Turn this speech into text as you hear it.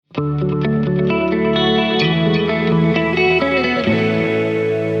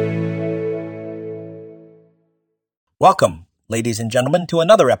Welcome, ladies and gentlemen, to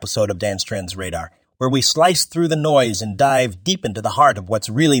another episode of Dance Trends Radar, where we slice through the noise and dive deep into the heart of what's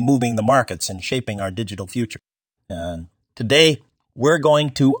really moving the markets and shaping our digital future. Today, we're going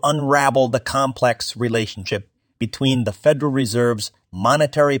to unravel the complex relationship between the Federal Reserve's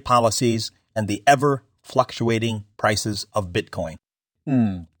monetary policies and the ever-fluctuating prices of Bitcoin.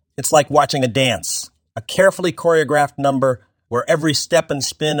 It's like watching a dance, a carefully choreographed number where every step and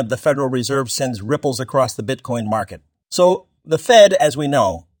spin of the Federal Reserve sends ripples across the Bitcoin market. So, the Fed, as we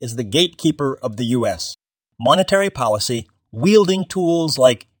know, is the gatekeeper of the U.S. monetary policy, wielding tools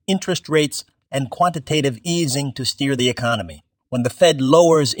like interest rates and quantitative easing to steer the economy. When the Fed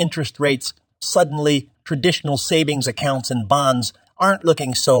lowers interest rates, suddenly traditional savings accounts and bonds aren't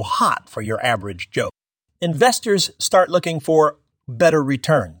looking so hot for your average Joe. Investors start looking for better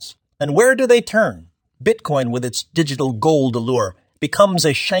returns. And where do they turn? Bitcoin, with its digital gold allure, becomes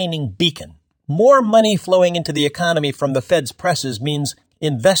a shining beacon. More money flowing into the economy from the Fed's presses means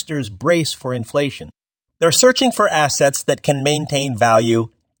investors brace for inflation. They're searching for assets that can maintain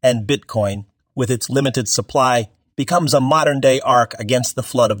value, and Bitcoin, with its limited supply, becomes a modern-day arc against the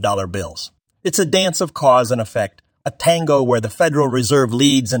flood of dollar bills. It's a dance of cause and effect, a tango where the Federal Reserve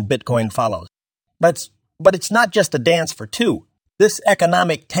leads and Bitcoin follows. But it's not just a dance for two. This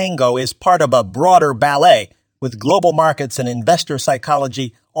economic tango is part of a broader ballet, with global markets and investor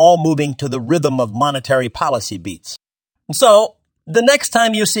psychology all moving to the rhythm of monetary policy beats. And so, the next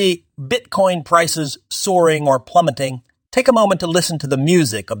time you see Bitcoin prices soaring or plummeting, take a moment to listen to the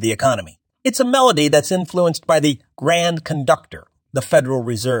music of the economy. It's a melody that's influenced by the grand conductor, the Federal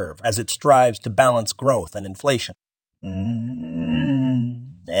Reserve, as it strives to balance growth and inflation. And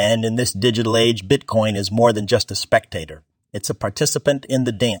in this digital age, Bitcoin is more than just a spectator. It's a participant in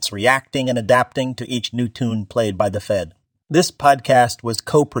the dance, reacting and adapting to each new tune played by the Fed. This podcast was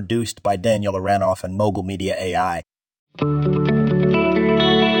co-produced by Daniel Aranoff and Mogul Media AI.